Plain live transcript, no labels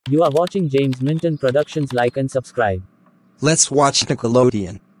You are watching James Minton Productions. Like and subscribe. Let's watch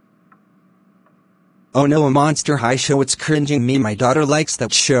Nickelodeon. Oh no, a Monster High show, it's cringing me. My daughter likes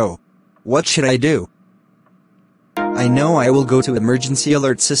that show. What should I do? I know, I will go to Emergency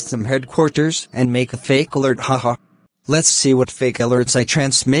Alert System headquarters and make a fake alert, haha. Let's see what fake alerts I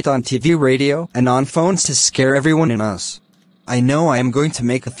transmit on TV, radio, and on phones to scare everyone in us. I know I am going to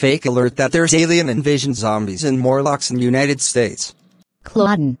make a fake alert that there's alien invasion zombies and Morlocks in the United States.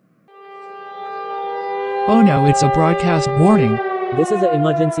 Clauden. Oh no, it's a broadcast warning. This is an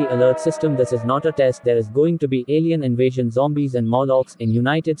emergency alert system. This is not a test. There is going to be alien invasion zombies and Morlocks in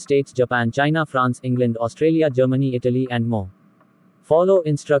United States, Japan, China, France, England, Australia, Germany, Italy and more. Follow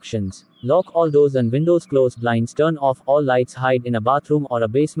instructions. Lock all doors and windows, close blinds, turn off all lights, hide in a bathroom or a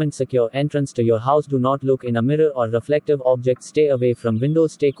basement, secure entrance to your house, do not look in a mirror or reflective objects, stay away from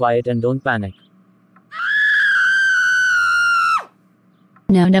windows, stay quiet and don't panic.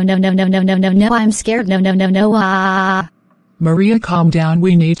 No, I'm scared. No. Maria, calm down,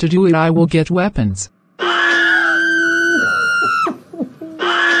 we need to do it. I will get weapons.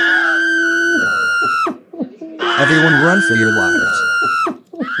 Everyone run for your lives.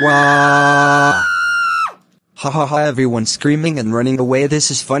 Wah! Ha ha ha, everyone screaming and running away.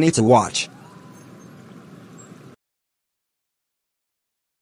 This is funny to watch.